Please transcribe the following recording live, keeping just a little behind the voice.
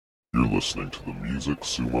listening to the Music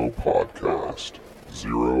Sumo Podcast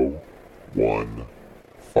 015.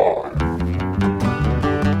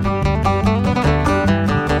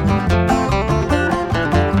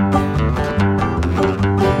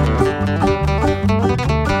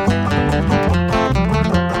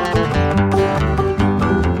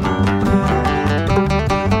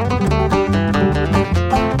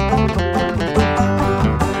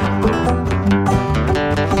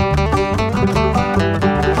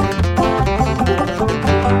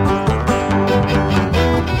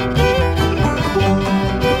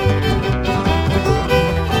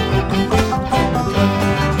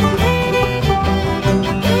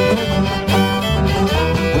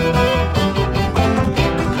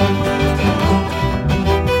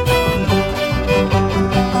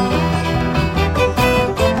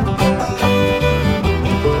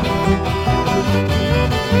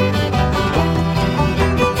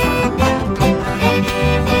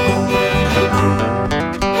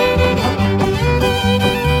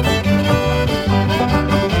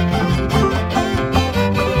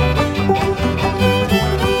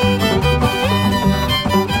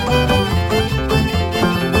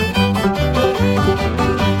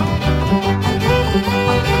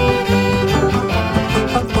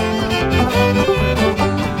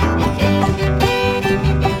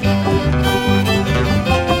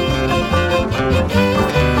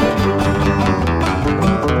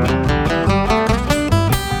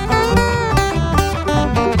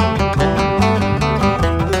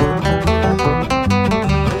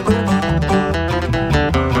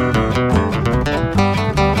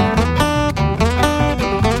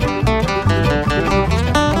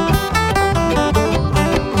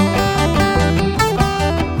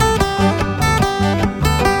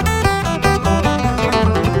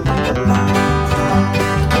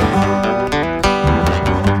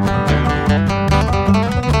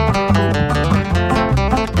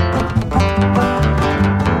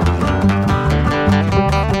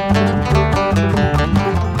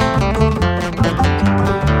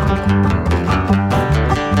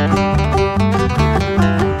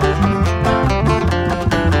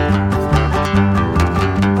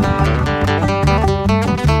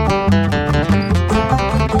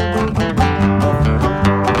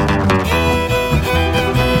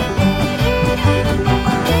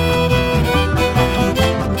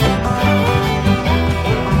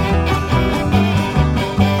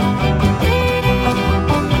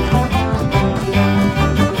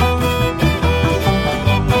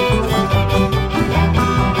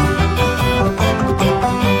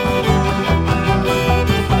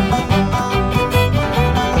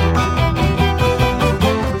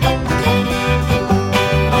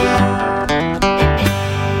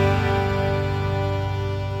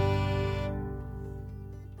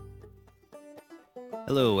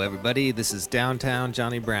 Hello everybody, this is Downtown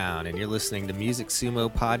Johnny Brown, and you're listening to Music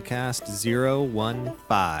Sumo Podcast 015.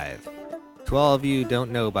 To all of you who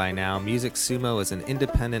don't know by now, Music Sumo is an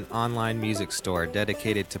independent online music store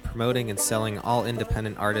dedicated to promoting and selling all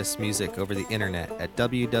independent artists' music over the internet at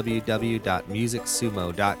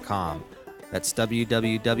www.musicsumo.com. That's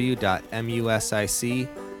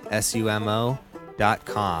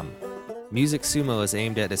www.musicsumo.com. Music Sumo is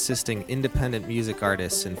aimed at assisting independent music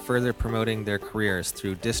artists in further promoting their careers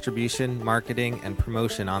through distribution, marketing, and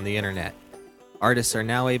promotion on the internet. Artists are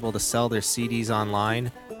now able to sell their CDs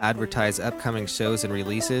online, advertise upcoming shows and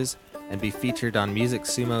releases, and be featured on Music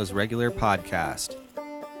Sumo's regular podcast.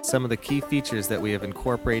 Some of the key features that we have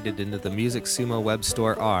incorporated into the Music Sumo web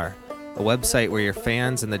store are a website where your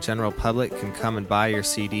fans and the general public can come and buy your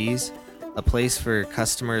CDs, a place for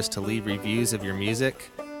customers to leave reviews of your music,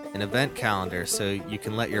 an event calendar so you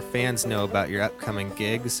can let your fans know about your upcoming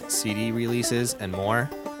gigs, CD releases, and more,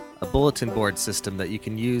 a bulletin board system that you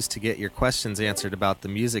can use to get your questions answered about the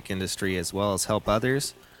music industry as well as help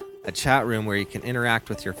others, a chat room where you can interact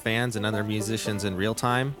with your fans and other musicians in real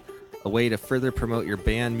time, a way to further promote your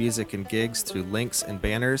band, music, and gigs through links and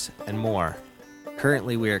banners, and more.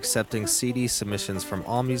 Currently, we are accepting CD submissions from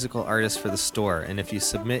all musical artists for the store, and if you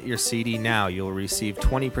submit your CD now, you'll receive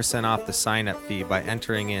 20% off the sign-up fee by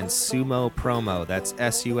entering in Sumo Promo, that's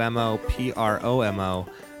SUMO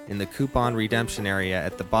in the coupon redemption area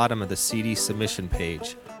at the bottom of the CD submission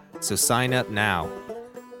page. So sign up now.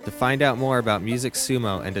 To find out more about Music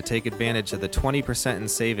Sumo and to take advantage of the 20% in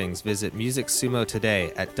savings, visit Music Sumo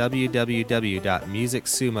today at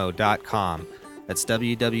www.musicsumo.com. That's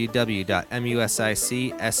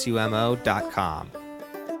www.musicsumo.com.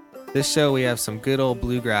 This show we have some good old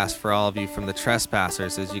bluegrass for all of you from the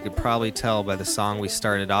Trespassers, as you could probably tell by the song we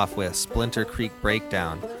started off with, Splinter Creek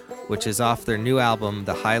Breakdown, which is off their new album,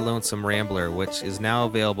 The High Lonesome Rambler, which is now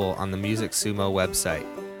available on the Music Sumo website.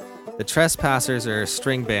 The Trespassers are a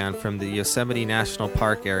string band from the Yosemite National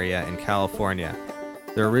Park area in California.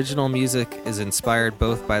 Their original music is inspired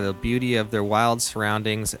both by the beauty of their wild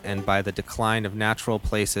surroundings and by the decline of natural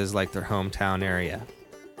places like their hometown area.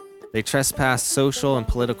 They trespass social and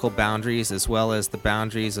political boundaries as well as the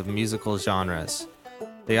boundaries of musical genres.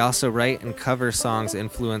 They also write and cover songs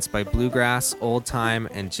influenced by bluegrass, old time,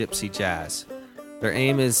 and gypsy jazz. Their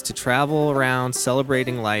aim is to travel around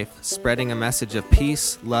celebrating life, spreading a message of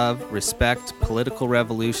peace, love, respect, political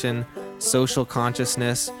revolution, social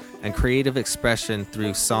consciousness, and creative expression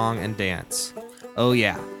through song and dance. Oh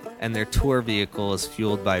yeah, and their tour vehicle is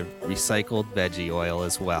fueled by recycled veggie oil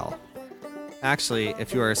as well. Actually,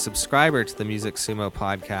 if you are a subscriber to the Music Sumo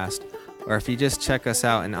podcast, or if you just check us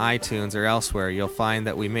out in iTunes or elsewhere, you'll find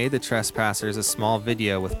that we made the Trespassers a small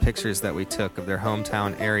video with pictures that we took of their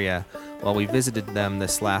hometown area while we visited them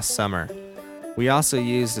this last summer. We also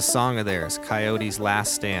used a song of theirs, Coyote's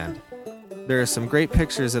Last Stand. There are some great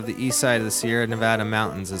pictures of the east side of the Sierra Nevada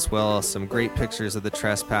mountains, as well as some great pictures of the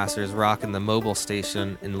Trespassers rocking the mobile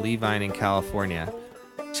station in Levine, California.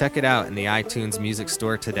 Check it out in the iTunes Music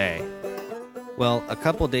Store today. Well, a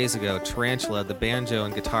couple days ago, Tarantula, the banjo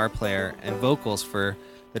and guitar player and vocals for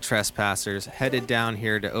the Trespassers, headed down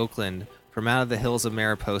here to Oakland from out of the hills of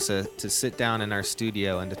Mariposa to sit down in our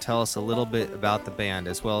studio and to tell us a little bit about the band,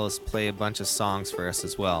 as well as play a bunch of songs for us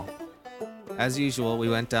as well. As usual, we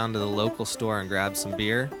went down to the local store and grabbed some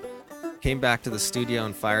beer, came back to the studio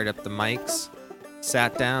and fired up the mics,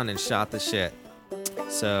 sat down and shot the shit.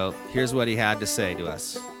 So here's what he had to say to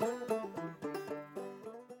us.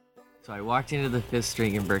 So I walked into the Fifth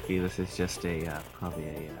String in Berkeley. This is just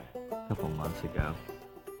probably a couple months ago,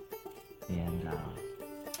 and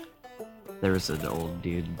there was an old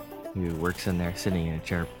dude who works in there sitting in a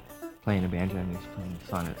chair playing a banjo, and he was playing a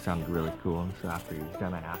song that sounded really cool. And so after he was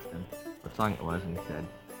done, I asked him what song it was, and he said,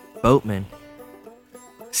 "Boatman."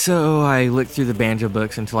 So I looked through the banjo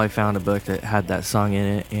books until I found a book that had that song in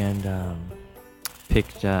it, and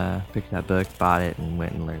picked that book, bought it, and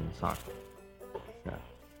went and learned the song. So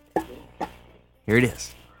here it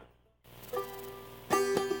is.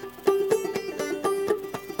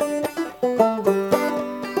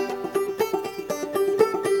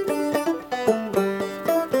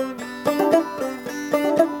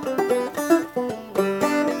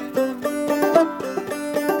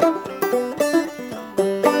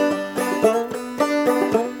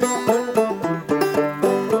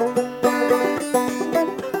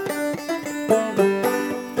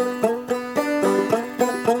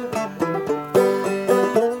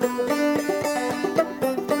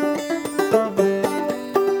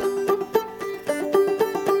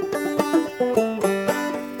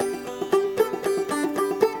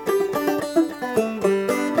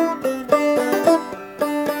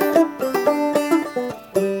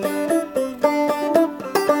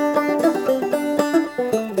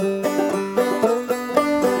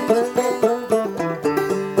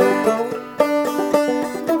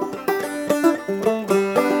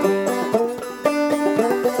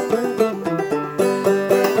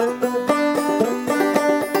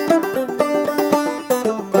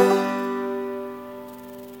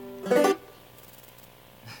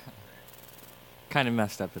 Kind of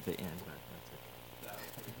messed up at the end, but that's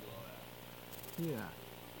okay. Yeah.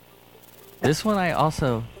 This one I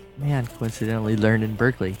also, coincidentally learned in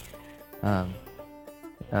Berkeley. A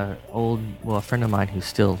friend of mine who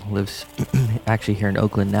still lives actually here in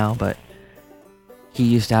Oakland now, but he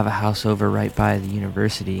used to have a house over right by the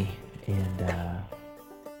university, and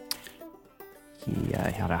he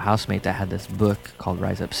had a housemate that had this book called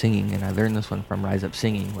Rise Up Singing, and I learned this one from Rise Up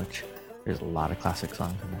Singing, which there's a lot of classic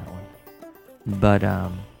songs in that one. But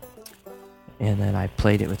and then I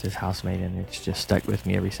played it with his housemate, and it's just stuck with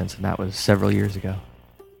me ever since, and that was several years ago.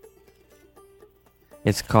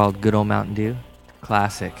 It's called Good Old Mountain Dew.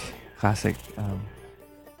 Classic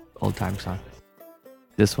old time song.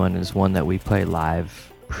 This one is one that we play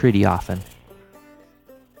live pretty often.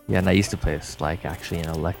 Yeah, and I used to play this actually in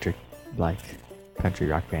electric country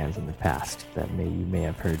rock bands in the past that you may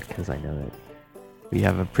have heard, because I know that we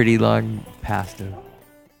have a pretty long past of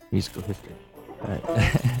musical history. But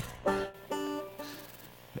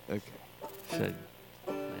okay. Should.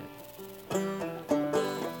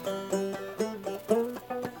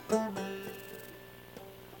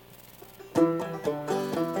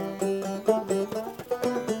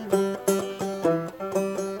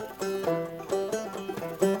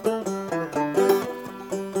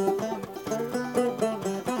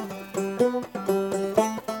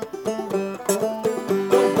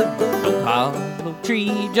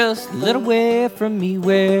 tree just a little way from me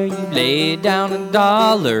where you lay down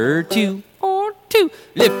 $1 or two.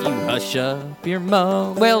 If you hush up your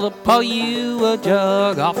mug, well, they'll pour you a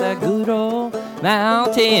jug off that good old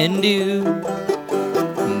Mountain Dew.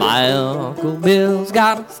 My Uncle Bill's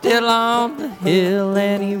got him still on the hill,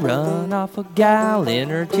 and he run off a gallon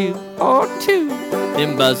or two.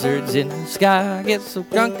 Them buzzards in the sky get so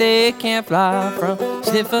drunk they can't fly from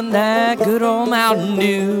sniffing that good old Mountain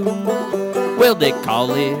Dew. Well, they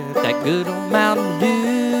call it that good old Mountain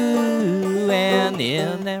Dew, and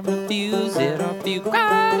then them refuse it a few,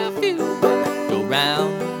 quite a few. Go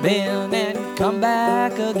round the bend and come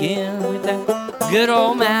back again with that good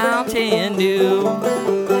old Mountain Dew.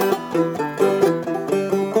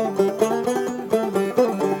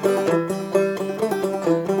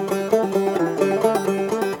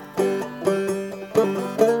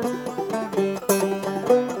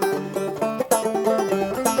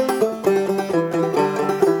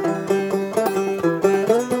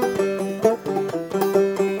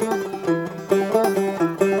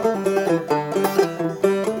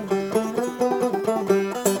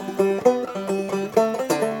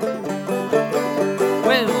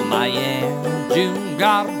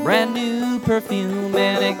 Brand new perfume,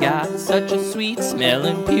 and it got such a sweet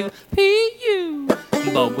smelling pew.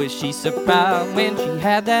 But was she surprised when she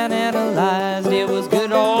had that analyzed? It was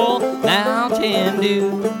good old Mountain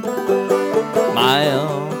Dew. My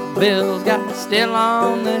Uncle Bill's got still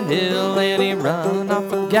on the hill, and he run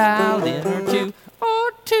off a gallon or two.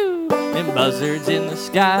 Them buzzards in the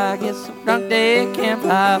sky get so drunk they can't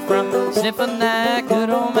fly from sniffing that good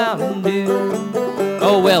old Mountain Dew.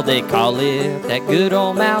 Oh, well, they call it that good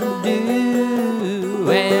old Mountain Dew,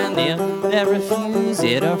 and then they refuse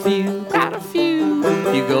it a few, quite a few.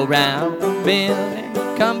 You go round the bend and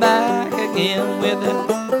you come back again with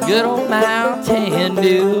that good old Mountain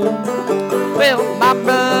Dew. Well, my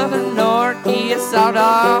brother Nort, he is sawed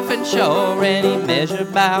off and shore, and he measured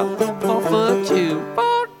about 4'2".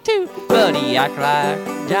 But he act like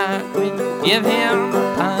a giant when you give him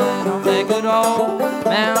a pint on that good old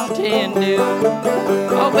Mountain Dew.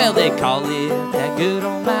 Oh, well, they call it that good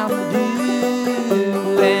old Mountain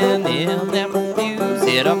Dew, and them refuse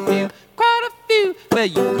it a few, quite a few. Well,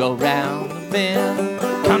 you go round the bend,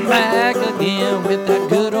 come back again with that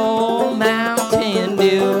good old Mountain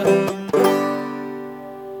Dew.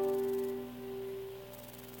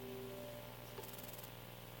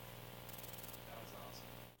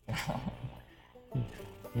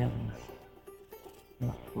 Yeah.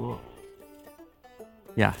 Oh, cool.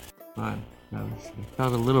 Yeah. Fun.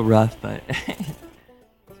 Felt a little rough, but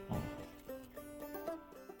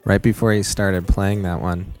Right before he started playing that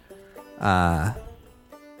one,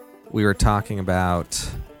 we were talking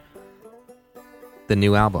about the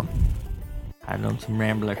new album. I know some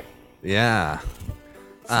Rambler. Yeah.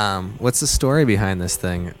 What's the story behind this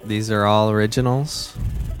thing? These are all originals?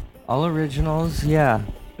 All originals, yeah.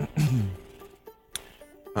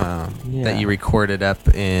 That you recorded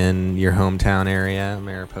up in your hometown area,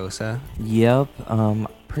 Mariposa? Yep.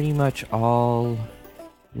 Pretty much all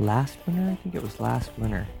last winter. I think it was last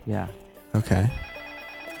winter. Yeah. Okay.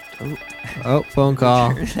 Oh, phone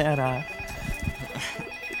call. Turn that off.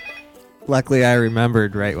 Luckily, I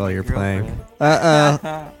remembered right while you're playing.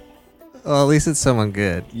 Uh-oh. Well, at least it's someone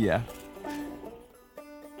good. Yeah.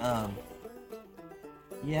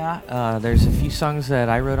 There's a few songs that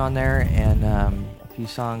I wrote on there, and a few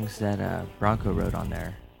songs that Bronco wrote on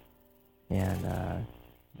there, and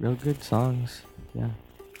real good songs. Yeah.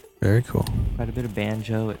 Very cool. Quite a bit of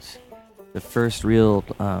banjo. It's the first real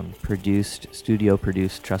studio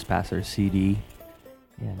produced Trespassers CD,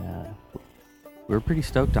 and we're pretty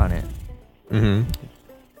stoked on it. Mm-hmm.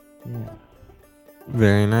 Yeah.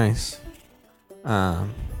 Very nice. How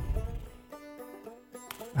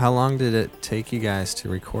long did it take you guys to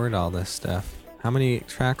record all this stuff? How many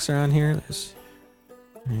tracks are on here? There's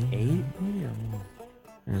 8 maybe or more.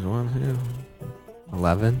 There's 1, 2,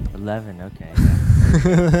 11. 11. Okay.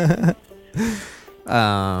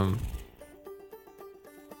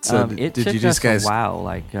 So it did took you just us guys a while,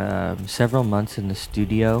 like several months in the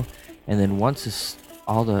studio, and then once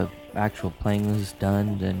all the actual playing was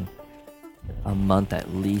done, then a month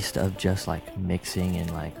at least of just like mixing and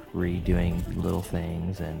like redoing little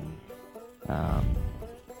things, and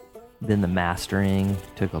then the mastering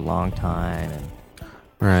took a long time, and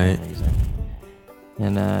right.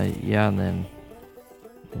 And and then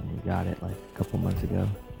we got it like a couple months ago.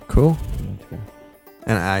 Cool. 2 months ago.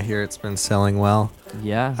 And I hear it's been selling well.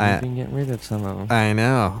 Yeah, we've been getting rid of some of them. I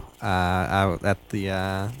know. At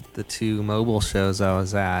the 2 mobile shows I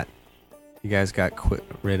was at, you guys got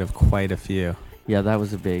rid of quite a few. Yeah, that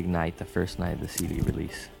was a big night. The first night of the CD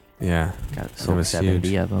release. Yeah. Got It sold was 70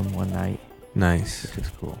 huge. of them one night, Nice. which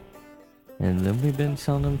is cool. And then we've been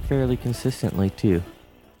selling them fairly consistently too,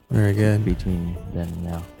 Very good. between then and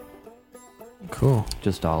now. Cool.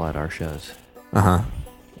 Just all at our shows. Uh-huh.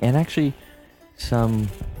 And actually, some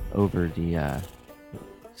over the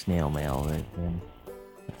snail mail.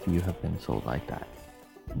 A few have been sold like that.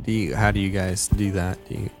 How do you guys do that?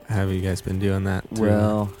 Have you guys been doing that through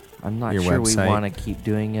Well, I'm not your sure website? we want to keep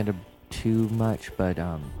doing it too much, but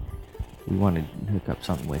we want to hook up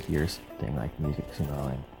something with your thing like Music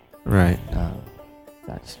Sumo and Right.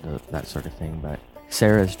 that sort of thing. But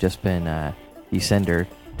Sarah's just been you send her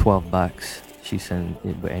 $12. She sends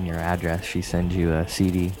and your address. She sends you a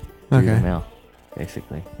CD through the Okay. mail,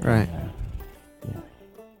 basically. Right. And, yeah.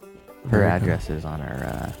 Her Very cool. address is on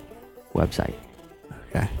our website,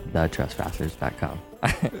 Okay. thetrespassers.com.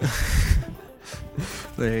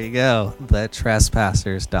 There you go.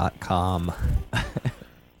 thetrespassers.com.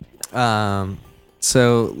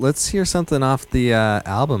 So let's hear something off the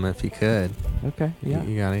album if you could. Okay. Yeah.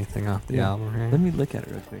 You got anything off the Yeah. album here? Let me look at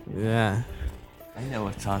it real quick. Yeah. I know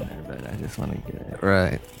what's on there, but I just want to get it.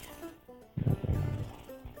 Right.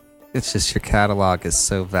 It's just your catalog is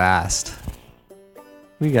so vast.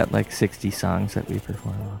 We got like 60 songs that we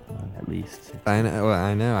perform off on, at least. I know.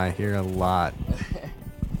 I hear a lot.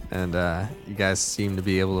 And you guys seem to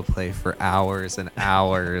be able to play for hours and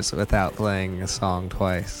hours without playing a song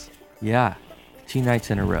twice. Yeah. 2 nights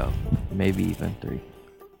in a row. Maybe even 3.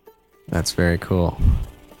 That's very cool.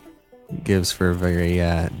 It gives for a very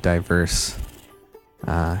diverse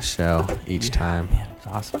show each time. Man, it's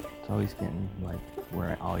awesome. It's always getting like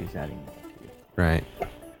we're always adding more to it. Right.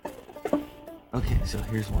 Okay, so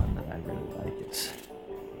here's one that I really like. It's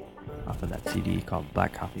off of that CD called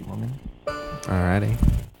Black Coffee Woman. Alrighty.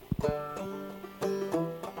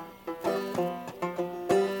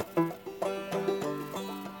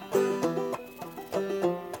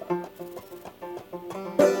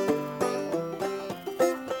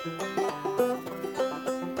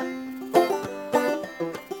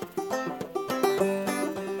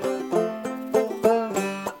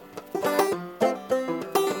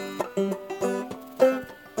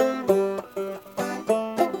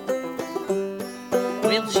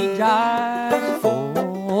 Well, she drives a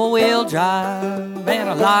 4-wheel drive, and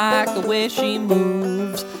I like the way she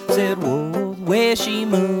moves. Said, whoa, the way she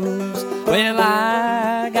moves. Well,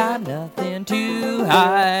 I got nothing to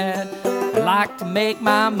hide. I like to make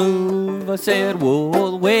my move. I said,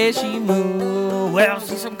 whoa, the way she moves. Well,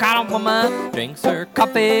 she's some kind of woman, drinks her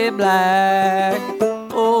coffee black.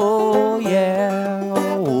 Oh, yeah,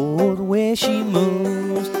 oh, the way she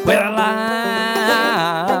moves. Well,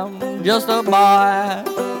 I'm just a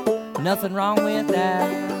boy, nothing wrong with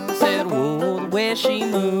that. I said, whoa, the way she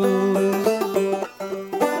moves.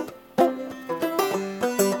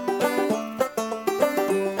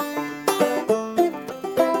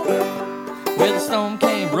 Well, the storm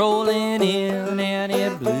came rolling in and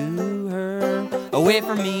it blew her away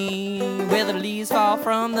from me. Where the leaves fall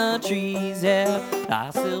from the trees, yeah,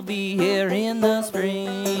 I'll still be here in the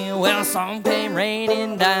spring. Well, the storm came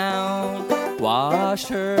raining down, washed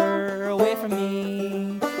her away from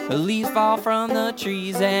me. The leaves fall from the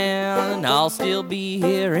trees and I'll still be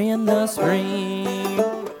here in the spring.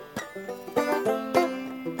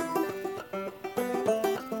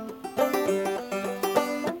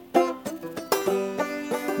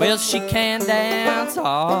 Well, she can dance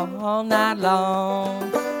all night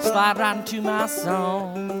long, slide right into my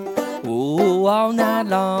song. Oh, all night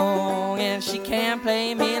long. And she can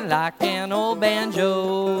play me like an old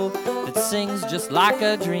banjo that sings just like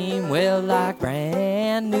a dream. Well, like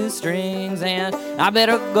brand new strings. And I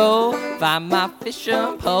better go find my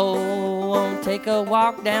fishing pole, won't take a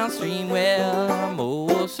walk downstream. Well, I'm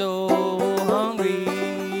oh so hungry.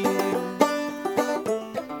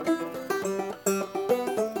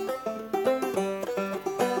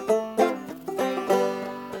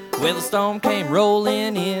 Well, the storm came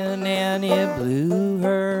rolling in and it blew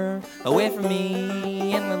her away from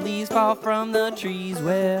me. And the leaves fall from the trees.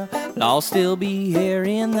 Well, I'll still be here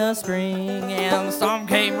in the spring. And the storm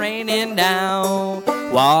came raining down,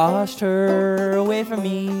 washed her away from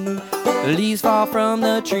me. The leaves fall from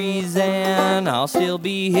the trees and I'll still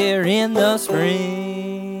be here in the spring.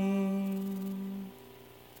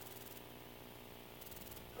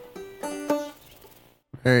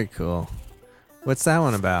 Very cool. What's that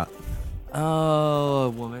one about? Oh, a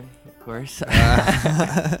woman, of course. Or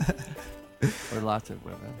lots of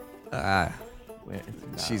women. It's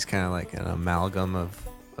about- She's kind of like an amalgam of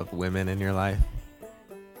women in your life.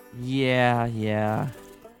 Yeah.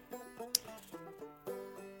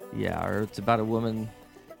 Yeah, or it's about a woman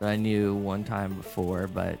that I knew one time before,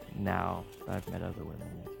 but now I've met other women.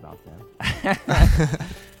 It's about them.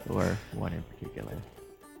 Or one in particular.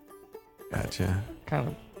 Gotcha. Kind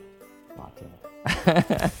of lots of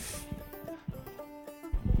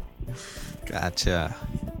Gotcha.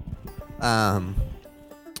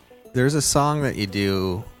 There's a song that you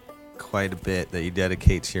do quite a bit that you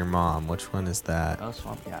dedicate to your mom. Which one is that? Oh,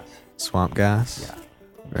 Swamp Gas. Swamp Gas? Yeah.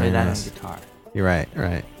 Very Play that nice. on guitar. You're right,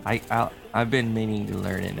 right. I've been meaning to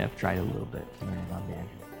learn it, and I've tried a little bit to learn it on banjo.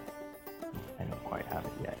 I don't quite have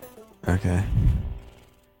it yet. Okay.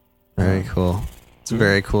 Very cool. It's a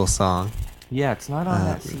very cool song. Yeah, it's not on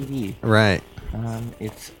that CD. Right.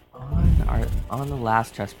 It's on the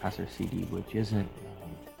last Trespasser CD, which isn't.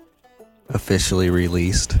 Officially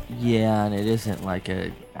released. Yeah, and it isn't like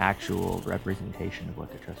a actual representation of what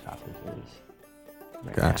the Trespassers is.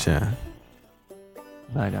 Right Gotcha.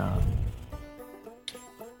 now. But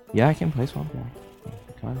yeah, I can play Swamp Gas.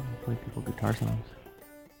 Guitar, I play people guitar songs.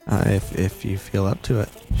 If you feel up to it.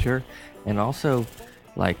 Sure, and also,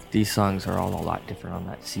 like these songs are all a lot different on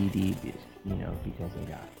that CD, because they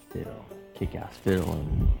got fiddle, kick-ass fiddle,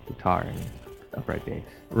 and guitar and upright bass.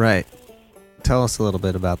 Right. Tell us a little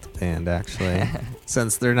bit about the band, actually.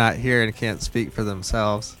 Since they're not here and can't speak for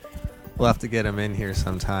themselves, we'll have to get them in here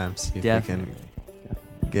sometime. See if Definitely.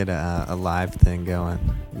 we can get a live thing going.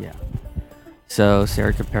 Yeah. So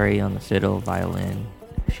Sarah Caperi on the fiddle, violin.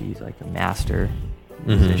 She's like a master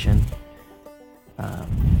musician.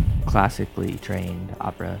 Classically trained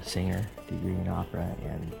opera singer, degree in opera,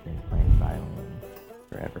 and been playing violin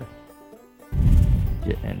forever.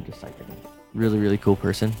 And just like a really, really cool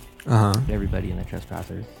person. Everybody in the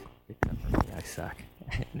Trespassers. I suck.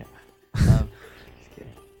 No. Just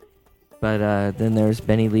kidding. But then there's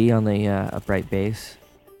Benny Lee on the upright bass.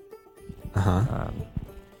 The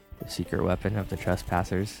secret weapon of the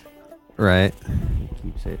Trespassers. Right. He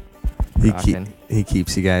keeps it He rocking. he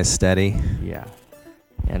keeps you guys steady. Yeah.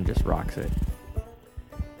 And just rocks it.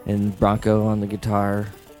 And Bronco on the guitar.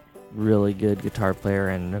 Really good guitar player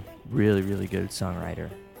and a really, really good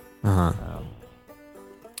songwriter. Yep.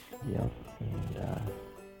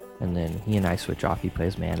 And then he and I switch off. He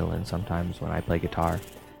plays mandolin sometimes when I play guitar.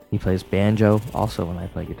 He plays banjo also when I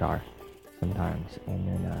play guitar sometimes. And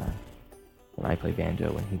then when I play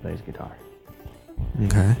banjo when he plays guitar.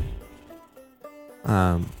 Okay.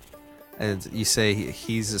 And you say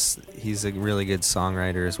he's a really good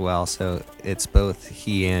songwriter as well. So it's both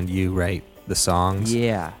he and you write the songs.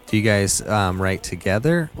 Yeah. Do you guys write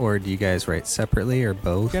together, or do you guys write separately, or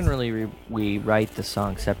both? Generally, we write the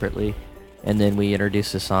song separately, and then we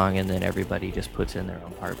introduce the song, and then everybody just puts in their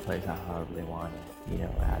own part, plays out however they want, and,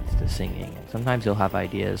 adds to singing. And sometimes you'll have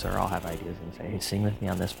ideas, or I'll have ideas and say, hey, sing with me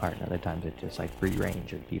on this part. And other times it's just like free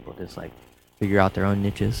range, and people just like figure out their own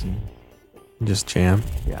niches and just jam.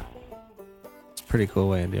 Yeah. It's a pretty cool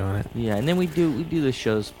way of doing it. Yeah, and then we do the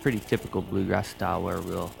shows pretty typical bluegrass style where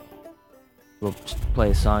we'll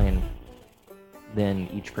play a song and then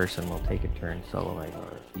each person will take a turn soloing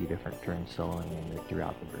or a few different turns soloing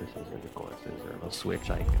throughout the verses or the choruses, or we'll switch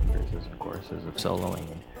like verses and choruses of soloing.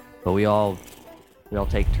 But we all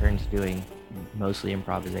take turns doing mostly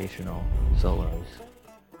improvisational solos.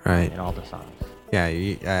 Right. In all the songs.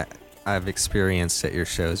 Yeah, I've experienced at your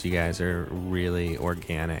shows, you guys are really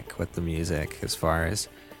organic with the music as far as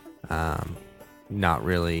not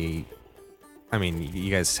really, I mean,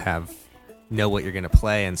 you guys know what you're going to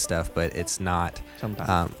play and stuff, but it's not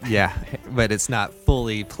sometimes but it's not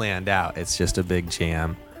fully planned out. It's just a big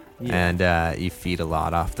jam. And you feed a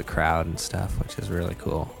lot off the crowd and stuff, which is really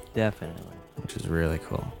cool. Definitely. Which is really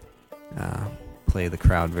cool. Play the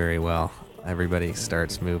crowd very well. Everybody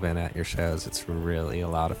starts moving at your shows. It's really a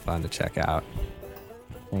lot of fun to check out.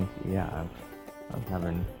 Thank you. Yeah, I'm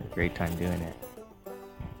having a great time doing it.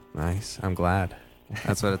 Nice. I'm glad.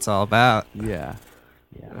 That's what it's all about. Yeah.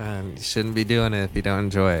 You shouldn't be doing it if you don't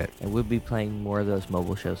enjoy it. And we'll be playing more of those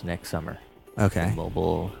mobile shows next summer. Okay. The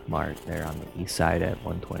Mobile Mart there on the east side at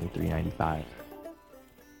 123.95.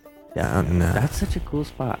 Yeah, that's such a cool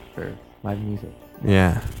spot for live music.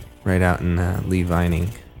 Yeah, right out in Lee Vining.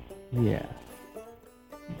 Yeah.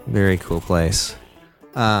 Very cool place.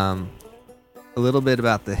 A little bit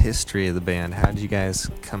about the history of the band. How did you guys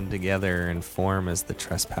come together and form as the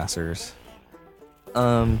Trespassers?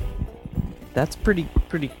 That's pretty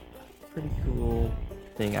cool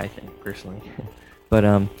thing, I think, personally.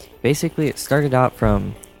 But basically it started out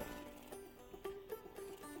from,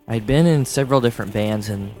 I'd been in several different bands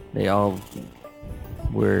and they all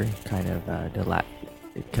were kind of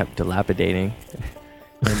it kept dilapidating.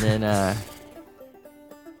 And then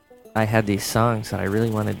I had these songs that I really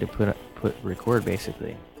wanted to record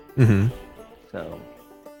basically. Mm-hmm. So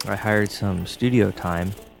I hired some studio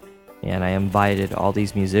time, and I invited all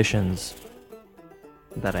these musicians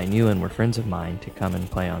that I knew and were friends of mine to come and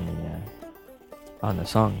play on the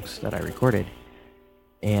songs that I recorded.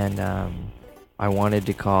 And I wanted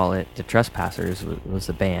to call it The Trespassers was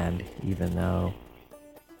the band, even though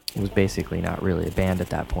it was basically not really a band at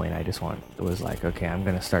that point. It was like, okay, I'm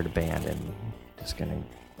going to start a band and just going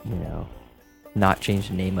to, not change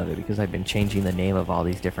the name of it, because I've been changing the name of all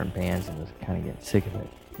these different bands and was kind of getting sick of it.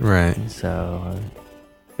 Right. And so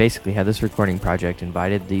basically had this recording project,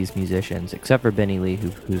 invited these musicians, except for Benny Lee,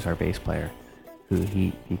 who's our bass player, who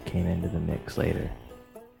he came into the mix later.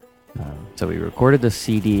 So we recorded the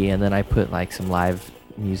CD, and then I put like some live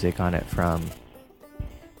music on it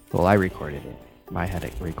I recorded it. I had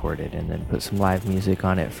it recorded and then put some live music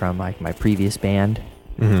on it from like my previous band.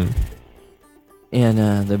 Mm-hmm.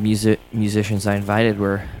 And the musicians I invited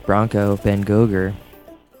were Bronco, Ben Goger.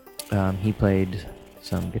 He played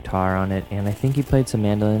some guitar on it, and I think he played some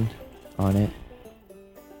mandolin on it.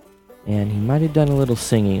 And he might have done a little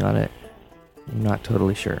singing on it. I'm not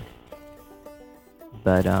totally sure.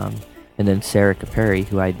 But, and then Sarah Caperi,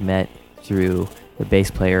 who I'd met through the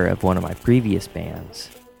bass player of one of my previous bands.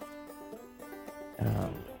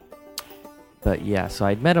 But yeah, so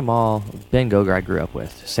I'd met them all. Ben Goger I grew up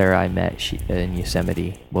with. Sarah I met in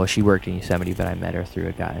Yosemite. Well, she worked in Yosemite, but I met her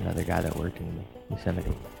through another guy that worked in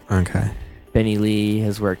Yosemite. Okay. Benny Lee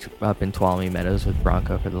has worked up in Tuolumne Meadows with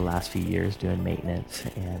Bronco for the last few years doing maintenance,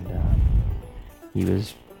 and he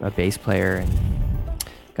was a bass player and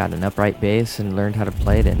got an upright bass and learned how to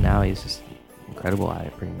play it, and now he's just incredible at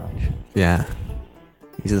it, pretty much. Yeah.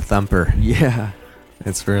 He's a thumper. Yeah.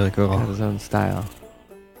 It's really cool. Got his own style.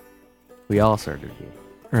 We all sort of do.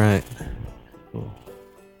 Right. Cool.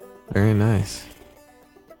 Very nice.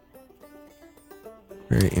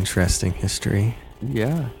 Very interesting history.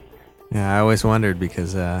 Yeah. Yeah, I always wondered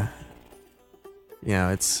because,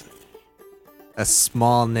 it's a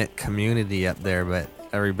small knit community up there, but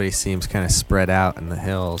everybody seems kind of spread out in the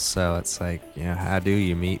hills. So it's like, how do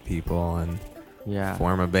you meet people and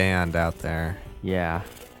form a band out there? Yeah.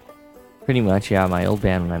 Pretty much, yeah. My old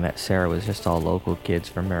band when I met Sarah was just all local kids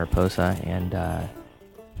from Mariposa, and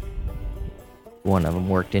one of them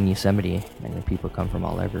worked in Yosemite, and the people come from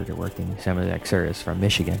all over to work in Yosemite. Like Sarah's from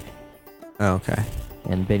Michigan. Oh, okay.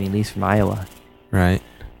 And Benny Lee's from Iowa. Right.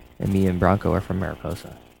 And me and Bronco are from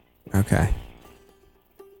Mariposa. Okay.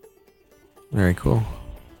 Very cool.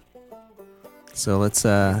 So let's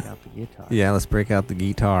Break out the guitar. let's break out the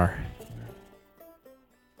guitar.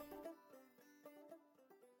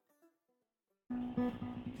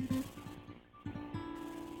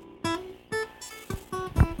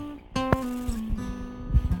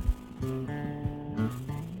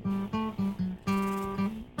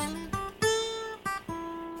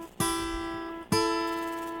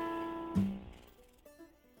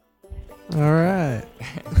 All right.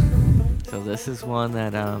 So this is one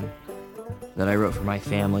that I wrote for my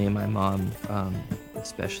family and my mom,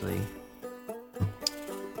 especially.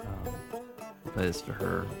 But it's for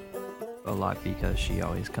her a lot because she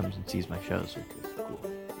always comes and sees my shows, which is cool.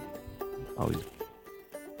 Always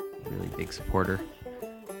a really big supporter.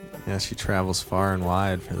 Yeah, she travels far and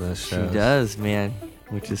wide for those shows. She does, man,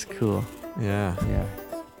 which is cool. Yeah. Yeah,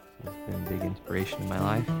 it's been a big inspiration in my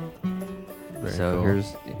life. Very So cool.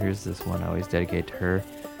 here's this one I always dedicate to her,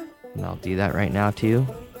 and I'll do that right now too.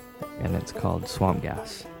 And it's called Swamp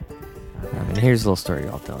Gas. And here's a little story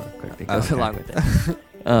I'll tell real quick that goes along with it.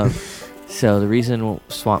 So the reason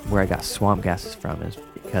where I got Swamp Gas is from is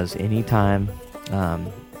because anytime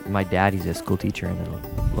my dad, he's a school teacher in the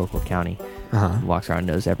local county, walks around,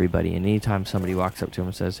 knows everybody, and anytime somebody walks up to him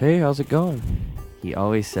and says, "Hey, how's it going?" he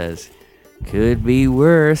always says, "Could be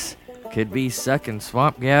worse. Could be sucking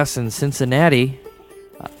swamp gas in Cincinnati."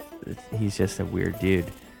 He's just a weird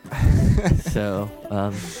dude. So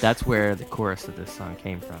that's where the chorus of this song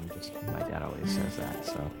came from. Just my dad always says that.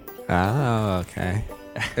 So. Oh, okay.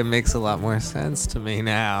 It makes a lot more sense to me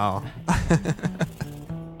now.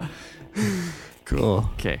 Cool.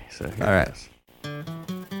 Okay, so here All it right. goes.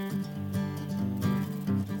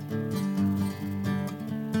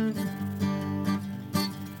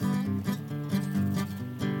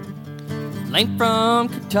 Ain't from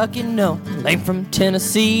Kentucky, no, ain't from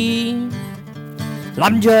Tennessee.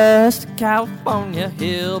 I'm just a California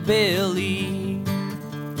hillbilly.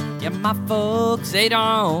 Yeah, my folks, they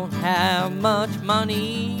don't have much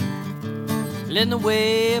money. In the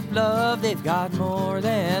way of love, they've got more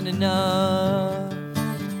than enough.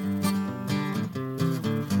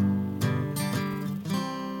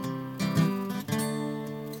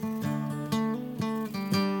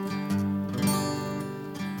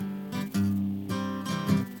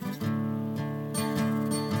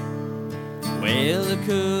 Well, it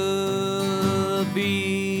could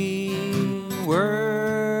be worse.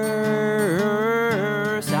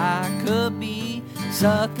 I could be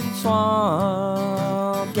sucking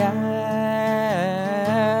swamp gas,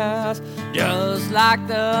 just like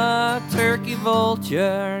the turkey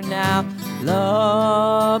vulture now.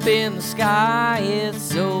 Love in the sky, it's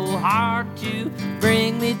so hard to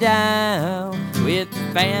bring me down with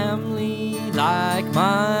a family like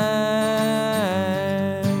mine.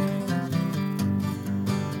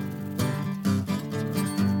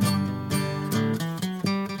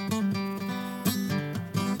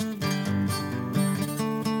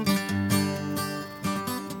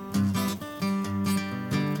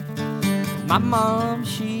 My mom,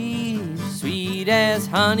 she's sweet as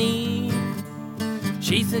honey.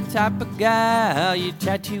 She's the type of gal you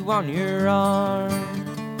tattoo on your arm.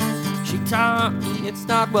 She taught me it's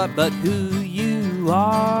not what but who you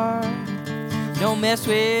are. Don't mess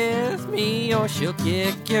with me or she'll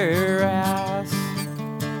kick your ass.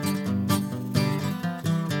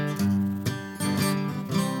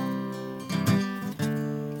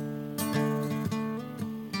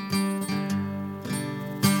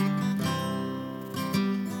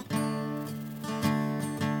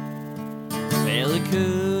 Well, it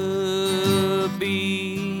could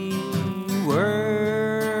be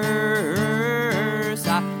worse.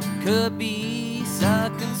 I could be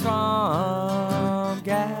sucking swamp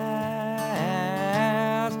gas,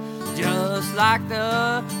 just like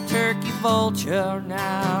the turkey vulture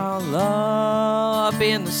now. Love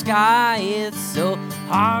in the sky, it's so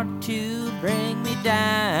hard to bring me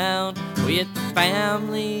down with a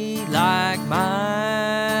family like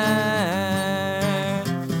mine.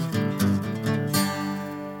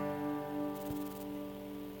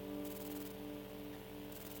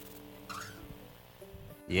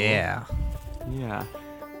 Yeah. Yeah,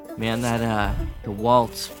 man, that the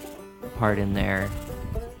waltz part in there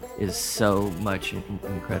is so much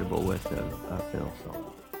incredible with the fiddle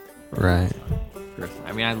solo. Right. Personally,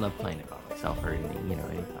 I mean, I love playing it by myself or anything,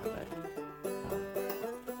 but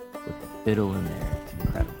with the fiddle in there, it's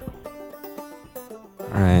incredible.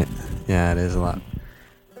 Right. Yeah, it is a lot.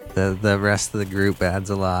 The rest of the group adds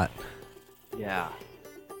a lot. Yeah,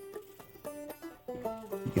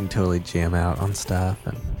 You can totally jam out on stuff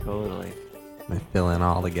and totally. they fill in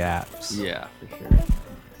all the gaps. Yeah, for sure.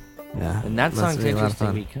 Yeah. And that must song's be a lot of interesting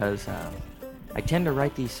fun. because I tend to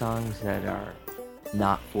write these songs that are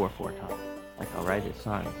not 4/4 time. Like I'll write a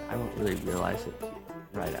song, I don't really realize it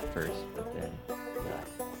right at first, but then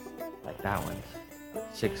like that one's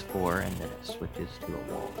 6/4, and then it switches to a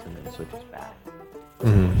waltz, and then it switches back.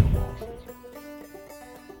 Mhm. To waltzes.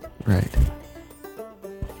 Right.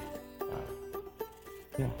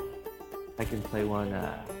 Yeah, I can play one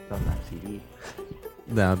from that CD.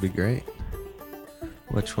 That would be great.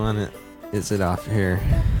 Which one is it off here?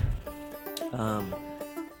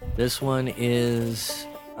 This one is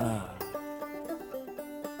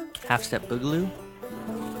Half Step Boogaloo,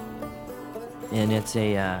 and it's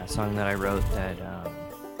a song that I wrote that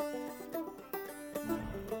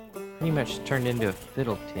pretty much turned into a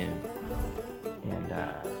fiddle tune. And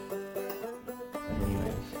but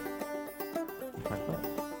anyways, I'll try to play it.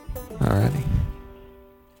 Alrighty.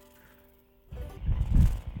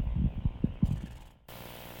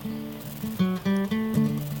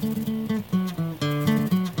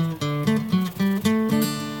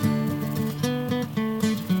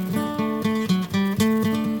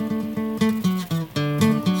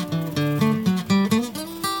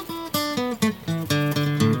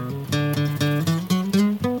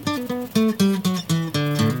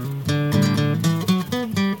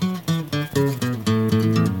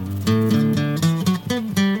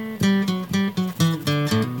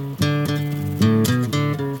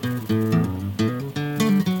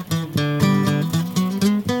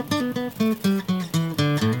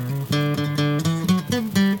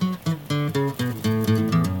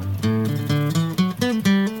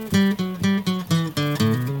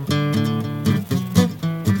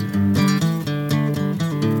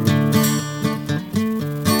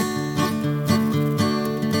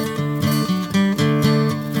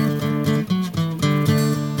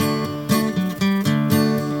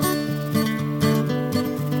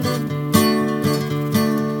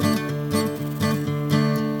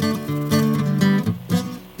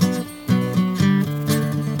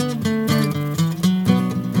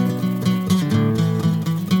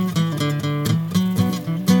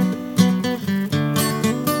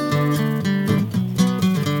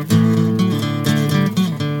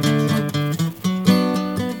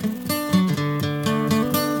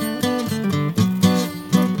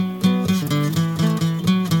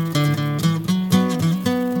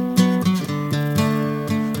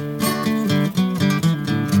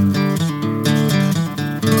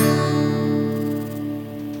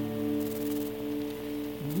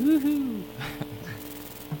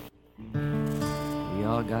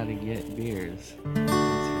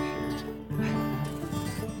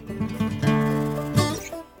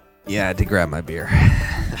 Yeah, I had to grab my beer.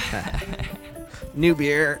 New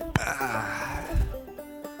beer.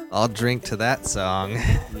 I'll drink to that song.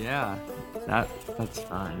 Yeah, that's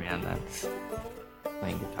fun, man. That's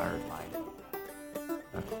playing guitar is like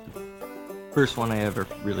that's the first one I ever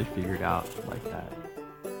really figured out like that.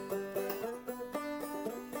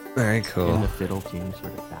 Very cool. In the fiddle tune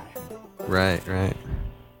sort of fashion. Right, right.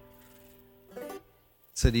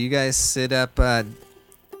 So do you guys sit up,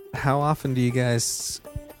 how often are you guys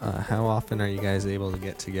able to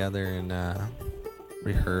get together and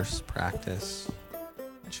rehearse, practice,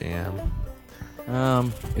 jam?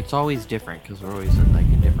 It's always different because we're always in like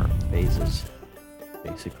in different phases,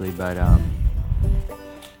 basically. But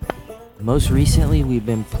most recently we've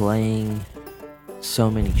been playing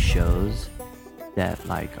so many shows that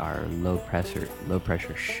like our low pressure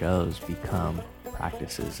shows become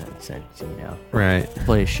practices in a sense, you know. Right.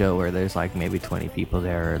 Play a show where there's like maybe 20 people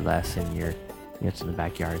there or less, and it's in the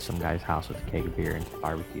backyard of some guy's house with a keg of beer and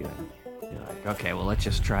barbecue, and you're like, okay, well, let's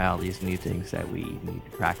just try all these new things that we need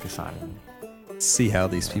to practice on and see how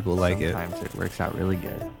these people like it. Sometimes it works out really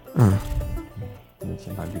good. Uh, And then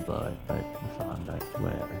sometimes you blow it, but it's fun, but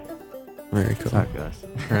whatever. Very cool. That's how it goes.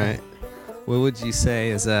 Right. What would you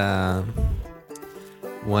say is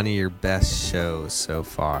one of your best shows so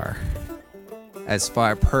far? As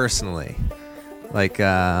far personally, like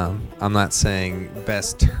I'm not saying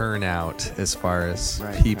best turnout as far as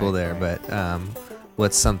people there, but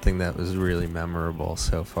what's something that was really memorable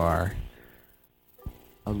so far?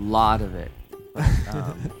 A lot of it.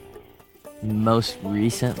 But, most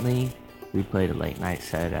recently, we played a late night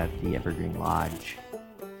set at the Evergreen Lodge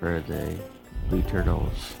for the Blue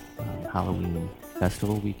Turtles Halloween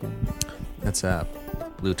festival weekend. That's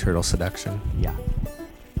Blue Turtle Seduction. Yeah.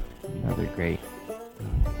 Another great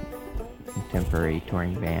contemporary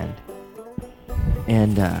touring band.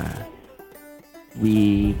 And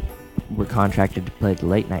we were contracted to play the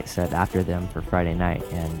late night set after them for Friday night,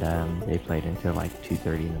 and they played until like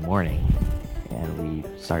 2:30 in the morning. And we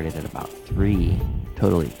started at about 3,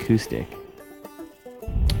 totally acoustic,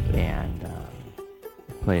 and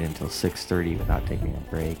played until 6:30 without taking a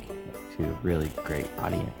break to a really great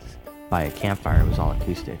audience. By a campfire, it was all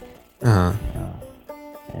acoustic. Uh-huh.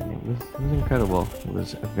 And it was incredible. It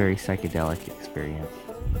was a very psychedelic experience.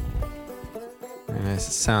 Very nice.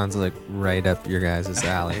 It sounds like right up your guys'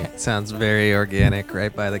 alley. It sounds very organic,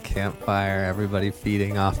 right by the campfire, everybody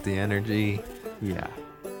feeding off the energy. Yeah.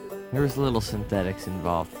 There was little synthetics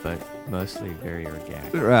involved, but mostly very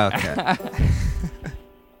organic. Okay.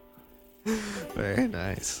 Very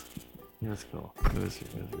nice. It was cool. It was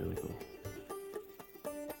really cool.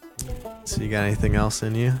 So you got anything else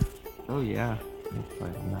in you? Oh yeah. We'll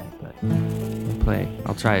play all night, but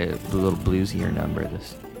I'll try a little bluesier number,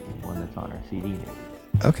 this one that's on our CD maybe.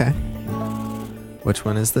 Okay. Which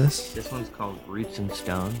one is this? This one's called Roots and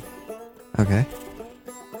Stone. Okay.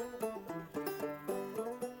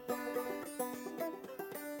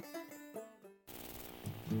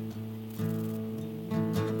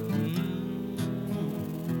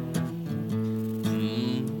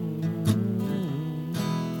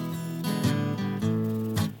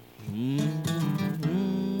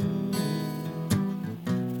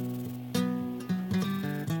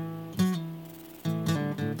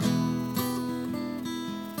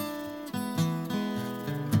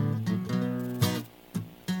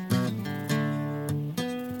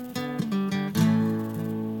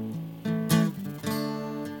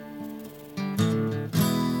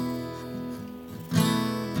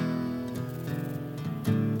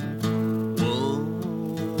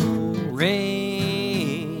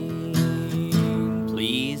 Rain,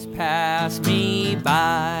 please pass me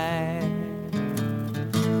by.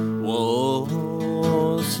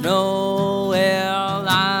 Whoa, snow, well,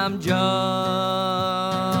 I'm just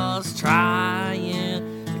trying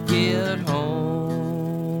to get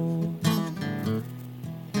home.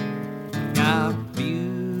 Got a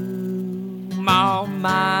few more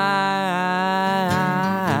miles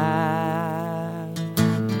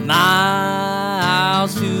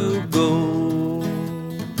to go.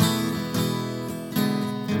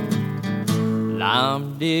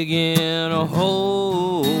 I'm digging a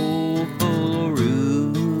hole full of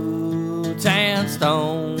roots and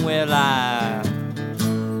stone. Well, I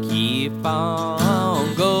keep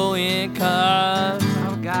on going 'cause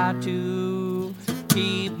I've got to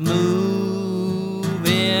keep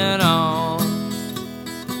moving on.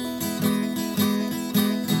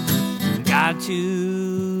 Got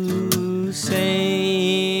to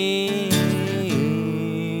sing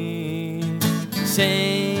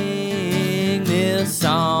this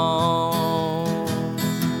song.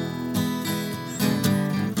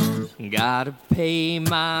 Gotta pay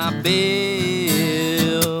my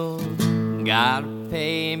bills, gotta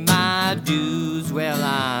pay my dues. Well,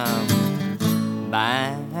 I'm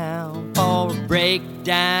bound for a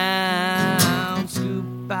breakdown. Scoop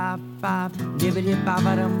bop bop, dibbity bop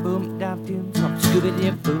dum boom dum doom,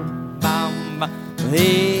 scoobity boom bum bum.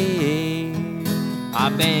 Hey, I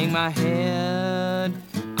bang my head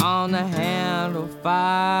on the handle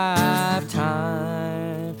 5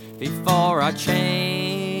 times before I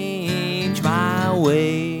change my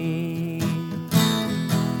way.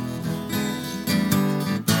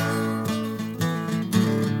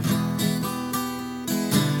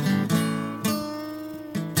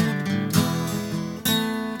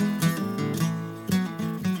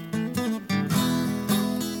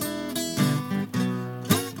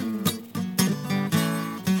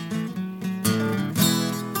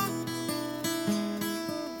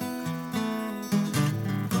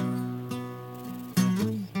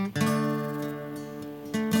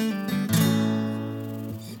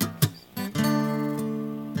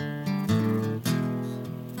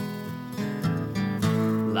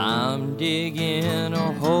 I'm digging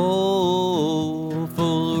a hole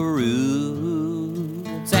full of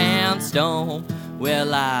roots and stone.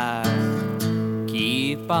 Well, I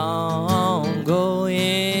keep on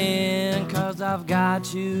going, 'cause I've got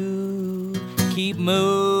to keep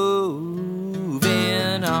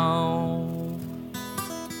moving on.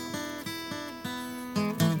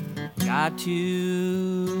 Got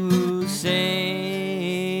to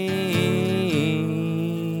sing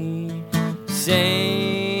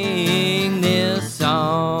this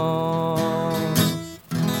song.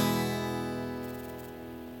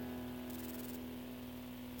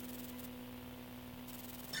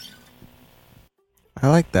 I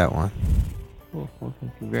like that one. Cool. Well,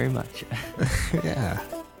 thank you very much. Yeah.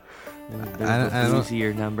 I don't see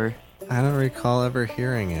your number. I don't recall ever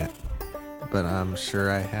hearing it, but I'm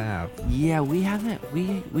sure I have. Yeah, we haven't.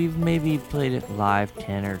 We've maybe played it live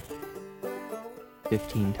 10 or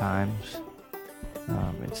 15 times.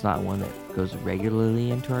 It's not one that goes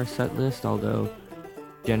regularly into our set list, although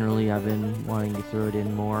generally I've been wanting to throw it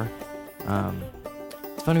in more.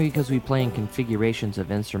 It's funny because we play in configurations of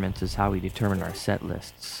instruments is how we determine our set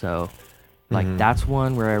lists. So, like, that's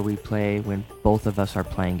one where we play when both of us are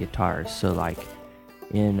playing guitars. So, like,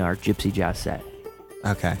 in our Gypsy Jazz set.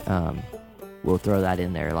 Okay. We'll throw that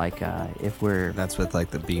in there. Like, if we're... That's with,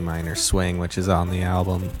 like, the B minor swing, which is on the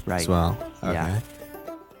album as well. Okay. Yeah.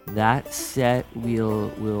 That set, we'll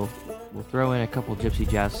throw in a couple Gypsy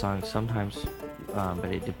Jazz songs sometimes,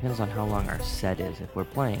 but it depends on how long our set is. If we're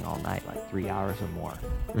playing all night, like 3 hours or more,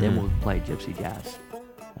 then we'll play Gypsy Jazz.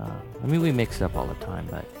 I mean, we mix it up all the time,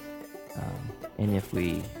 but and if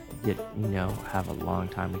we get have a long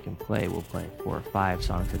time we can play, we'll play 4 or 5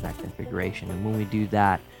 songs in that configuration. And when we do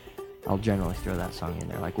that, I'll generally throw that song in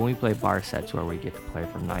there. Like when we play bar sets where we get to play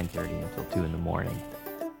from 9:30 until 2 in the morning,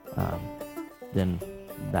 then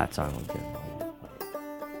that song will generally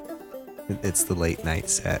play. It's the late night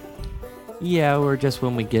set. Yeah, or just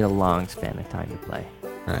when we get a long span of time to play.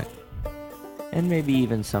 Right. And maybe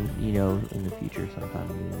even some, in the future sometime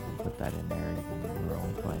we even put that in there, even when we're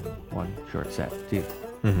only playing one short set too.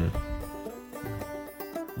 We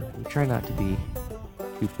try not to be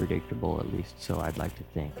too predictable, at least so I'd like to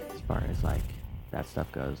think, as far as like that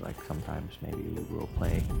stuff goes. Like sometimes maybe we will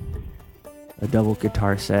play a double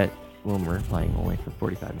guitar set when we're playing only for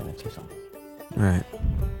 45 minutes or something. Right.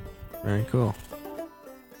 Very cool.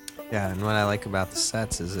 Yeah, and what I like about the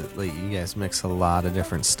sets is that you guys mix a lot of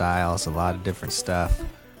different styles, a lot of different stuff.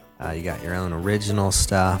 You got your own original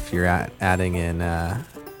stuff. You're adding in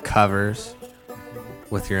covers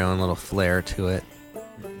with your own little flair to it,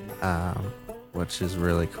 which is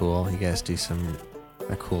really cool. You guys do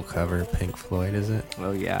a cool cover, Pink Floyd, is it?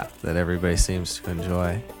 Oh, yeah. That everybody seems to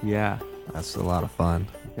enjoy. Yeah. That's a lot of fun.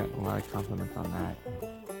 Got a lot of compliments on that.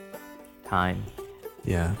 Time.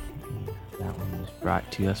 Yeah. That one was brought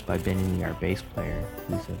to us by Benny, our bass player.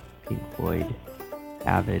 He's a Pink Floyd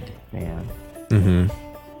avid fan. And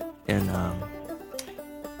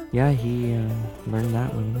yeah, he learned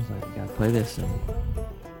that one. He was like, "You gotta play this," and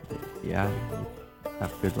yeah,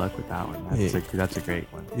 have good luck with that one. That's a great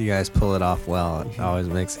one. You guys pull it off well. It always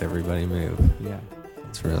makes everybody move. Yeah,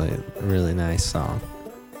 it's really a really nice song.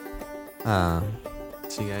 So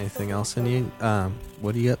you got anything else in you?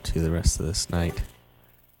 What are you up to the rest of this night?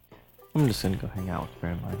 I'm just gonna go hang out with a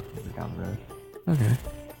friend of mine down the road. Okay.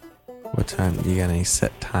 What time? You got any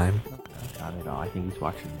set time? Not at all. I think he's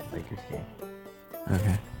watching the Lakers game.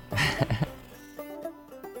 Okay.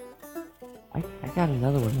 I got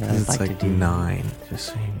another one that I'd it's like like to do. 9, just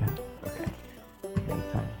so you know. Okay.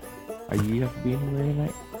 Anytime. Are you have to be anywhere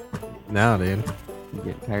tonight? No, dude. You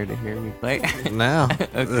get tired of hearing me play? No.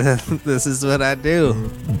 This is what I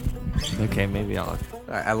do. Okay, maybe I'll...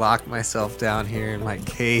 I lock myself down here in my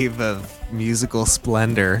cave of musical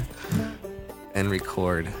splendor and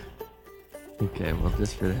record. Okay, well,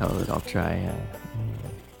 just for the hell of it, I'll try a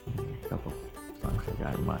couple songs I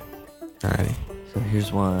got in mind. Alrighty. So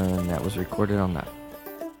here's one that was recorded on that.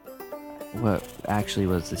 What actually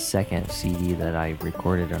was the second CD that I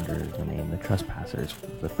recorded under the name The Trespassers.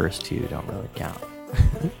 The first two don't really count.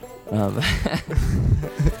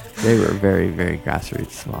 They were very, very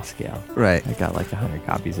grassroots, small scale. Right. I got like 100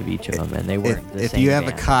 copies of each of them, and they weren't the If same you have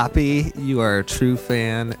band. a copy, you are a true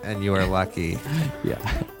fan, and you are lucky. Yeah.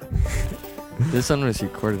 This one was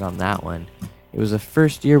recorded on that one. It was the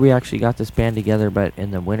first year we actually got this band together, but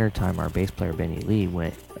in the wintertime, our bass player, Benny Lee,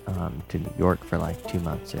 went to New York for like 2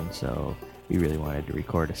 months, and so we really wanted to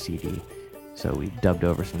record a CD. So we dubbed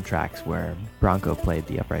over some tracks where Bronco played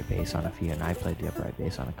the upright bass on a few, and I played the upright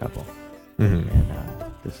bass on a couple. Mm-hmm.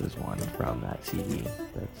 And this is one from that CD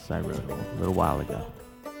that I wrote a little while ago.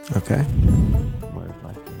 Okay. Where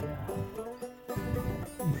like,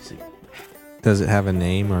 let me see. Does it have a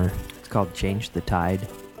name or? It's called Change the Tide.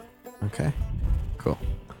 Okay. Cool.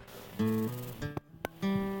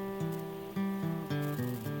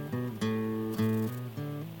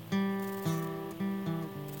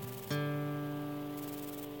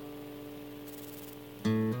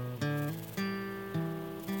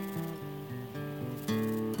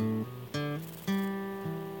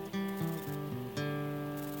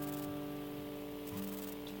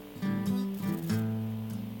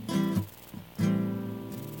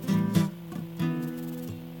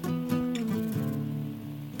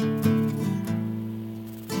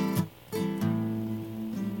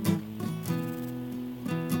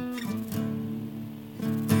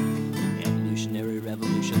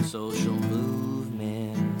 Revolution, social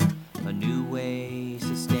movement, a new way,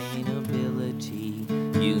 sustainability,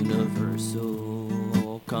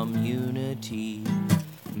 universal community,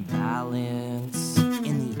 balance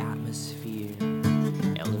in the atmosphere,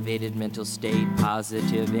 elevated mental state,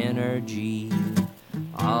 positive energy,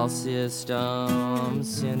 all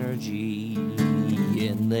systems synergy,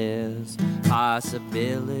 endless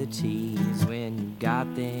possibilities when you got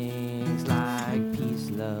things like peace,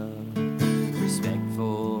 love, respect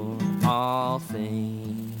for all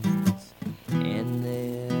things,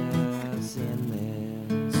 endless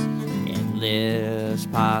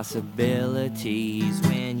possibilities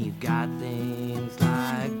when you got things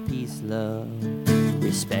like peace, love,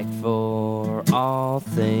 respect for all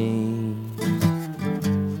things.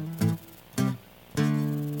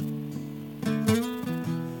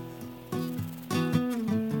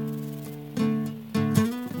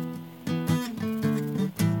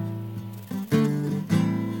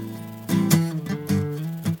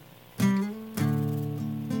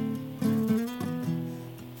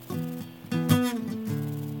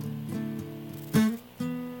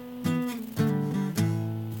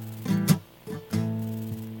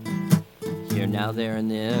 Here, now, there,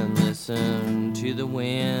 and then, listen to the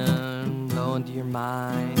wind blow into your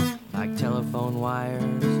mind like telephone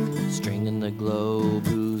wires, stringing the globe.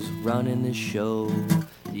 Who's running the show?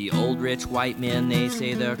 The old rich white men, they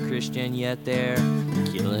say they're Christian, yet they're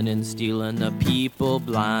killing and stealing the people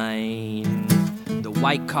blind. The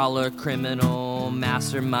white-collar criminal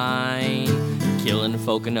mastermind, killing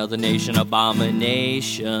folk, another nation,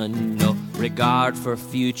 abomination. No regard for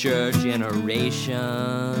future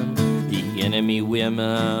generation. The enemy,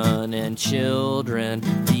 women and children,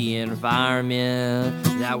 the environment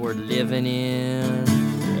that we're living in,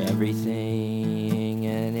 everything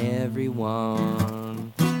and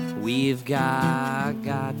everyone. We've got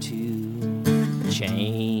to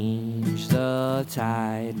change the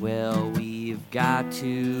tide. Well, we've got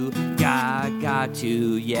to, yeah, got to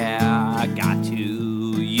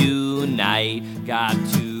unite, got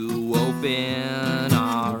to open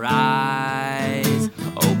our eyes,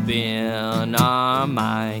 open our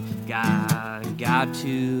mind, got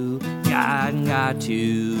to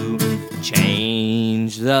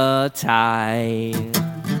change the tide.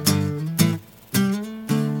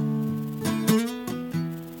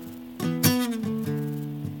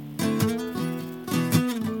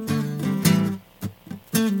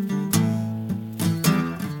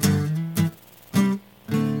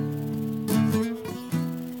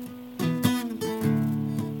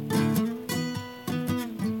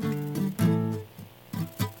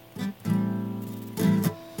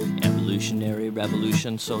 Evolutionary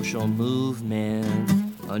revolution, social movement,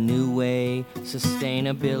 a new way,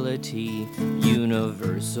 sustainability,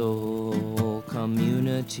 universal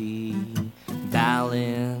community,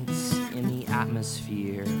 balance in the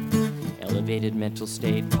atmosphere, elevated mental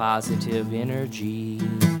state, positive energy,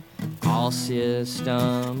 all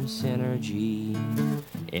systems synergy,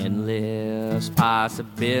 endless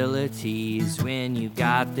possibilities when you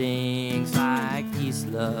got things like peace,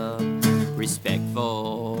 love, respect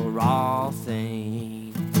for all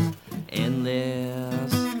things,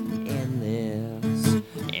 endless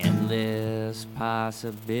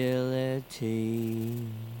possibility.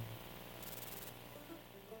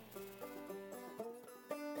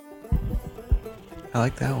 I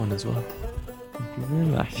like that one as well. Thank you very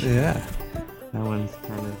much. Yeah. That one's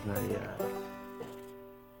kind of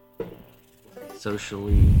a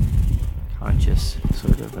socially conscious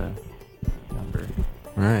sort of a number.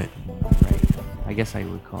 Right. Right. I guess I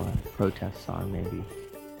would call it a protest song, maybe,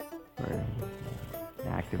 or an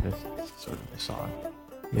activist sort of a song.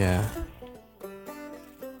 Yeah.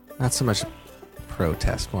 Not so much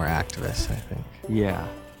protest, more activist, I think. Yeah.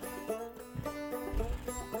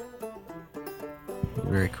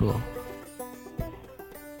 Very cool.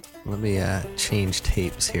 Let me change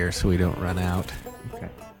tapes here so we don't run out. Okay.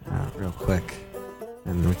 Real quick.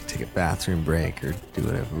 And we can take a bathroom break or do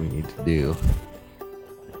whatever we need to do.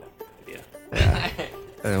 Yeah. And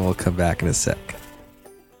then we'll come back in a sec.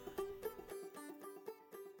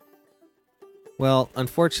 Well,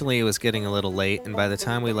 unfortunately, it was getting a little late, and by the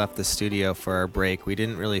time we left the studio for our break, we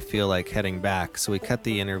didn't really feel like heading back, so we cut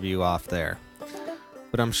the interview off there.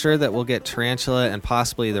 But I'm sure that we'll get Tarantula and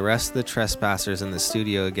possibly the rest of the Trespassers in the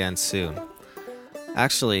studio again soon.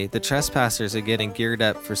 Actually, the Trespassers are getting geared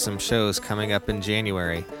up for some shows coming up in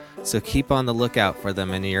January, so keep on the lookout for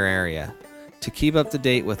them in your area. To keep up to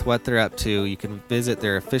date with what they're up to, you can visit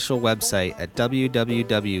their official website at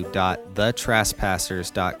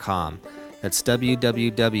www.thetrespassers.com. That's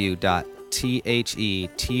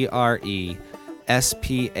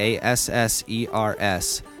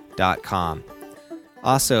www.thetrespassers.com.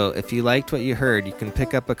 Also, if you liked what you heard, you can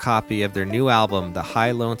pick up a copy of their new album, The High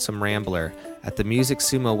Lonesome Rambler, at the Music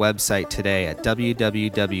Sumo website today at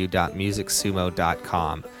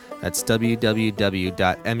www.musicsumo.com. That's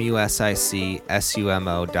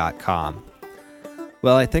www.musicsumo.com.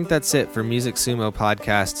 Well, I think that's it for Music Sumo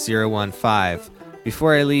Podcast 015.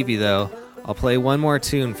 Before I leave you, though, I'll play one more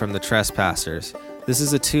tune from the Trespassers. This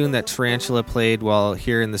is a tune that Tarantula played while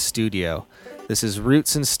here in the studio. This is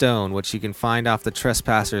Roots and Stone, which you can find off the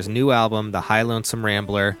Trespassers' new album, The High Lonesome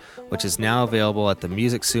Rambler, which is now available at the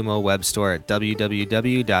Music Sumo web store at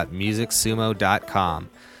www.musicsumo.com.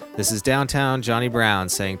 This is Downtown Johnny Brown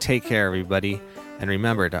saying take care, everybody, and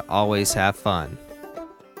remember to always have fun.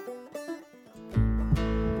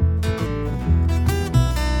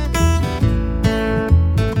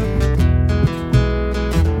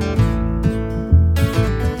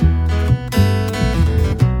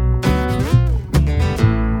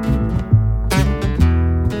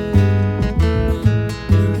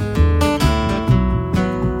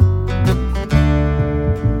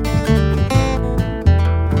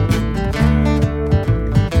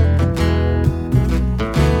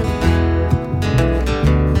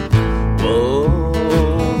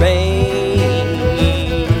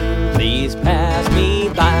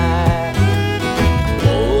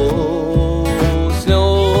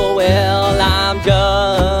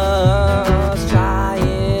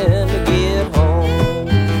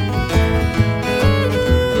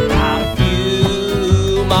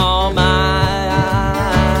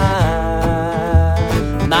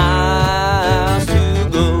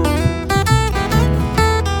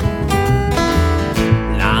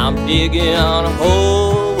 digging a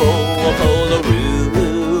hole for the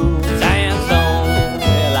roots and stone.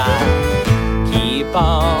 Well, I keep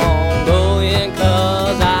on going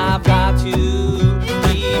 'cause I've got to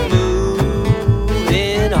keep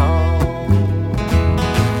moving on.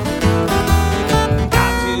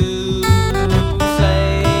 Got to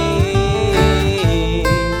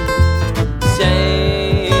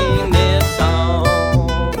sing this song.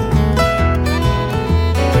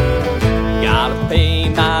 Gotta pay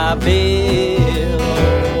my bills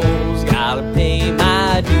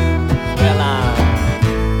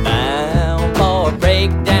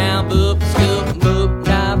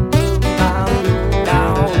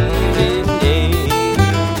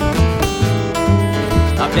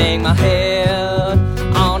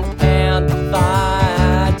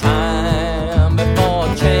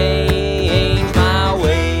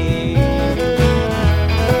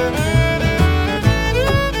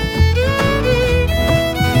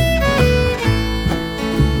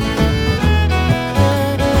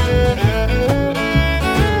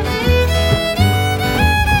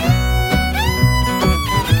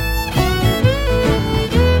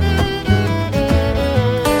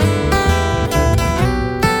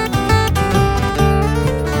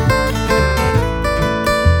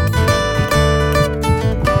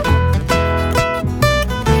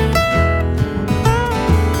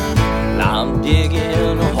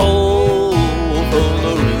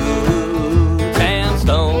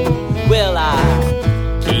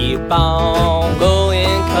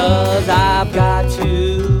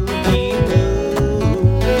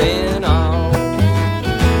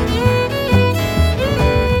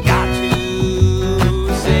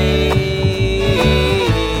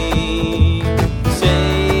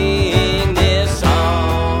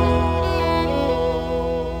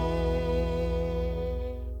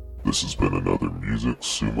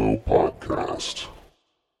Sumo Podcast.